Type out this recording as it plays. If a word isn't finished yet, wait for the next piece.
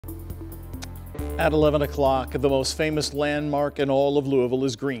At 11 o'clock, the most famous landmark in all of Louisville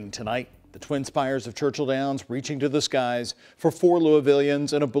is green tonight. The twin spires of Churchill Downs reaching to the skies for 4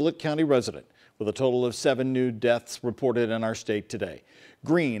 Louisvillians and a Bullitt County resident, with a total of 7 new deaths reported in our state today.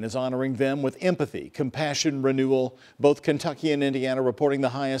 Green is honoring them with empathy, compassion, renewal. Both Kentucky and Indiana reporting the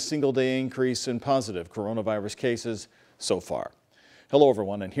highest single-day increase in positive coronavirus cases so far. Hello,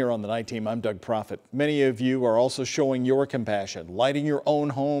 everyone, and here on the Night Team, I'm Doug Proffitt. Many of you are also showing your compassion, lighting your own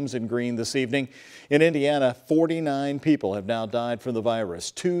homes in green this evening. In Indiana, 49 people have now died from the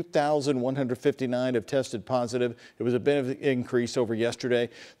virus. 2,159 have tested positive. It was a bit of an increase over yesterday.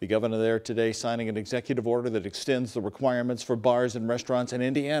 The governor there today signing an executive order that extends the requirements for bars and restaurants in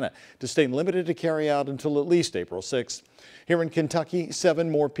Indiana to stay limited to carry out until at least April 6th. Here in Kentucky, 7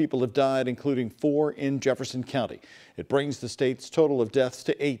 more people have died, including 4 in Jefferson County. It brings the state's total of deaths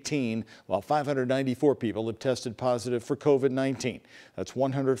to 18, while 594 people have tested positive for COVID-19. That's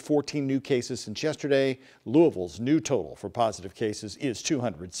 114 new cases since yesterday. Louisville's new total for positive cases is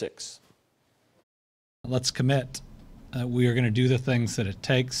 206. Let's commit. We are going to do the things that it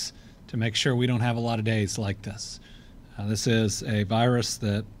takes to make sure we don't have a lot of days like this. This is a virus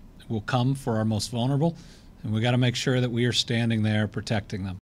that will come for our most vulnerable, and we got to make sure that we are standing there protecting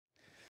them.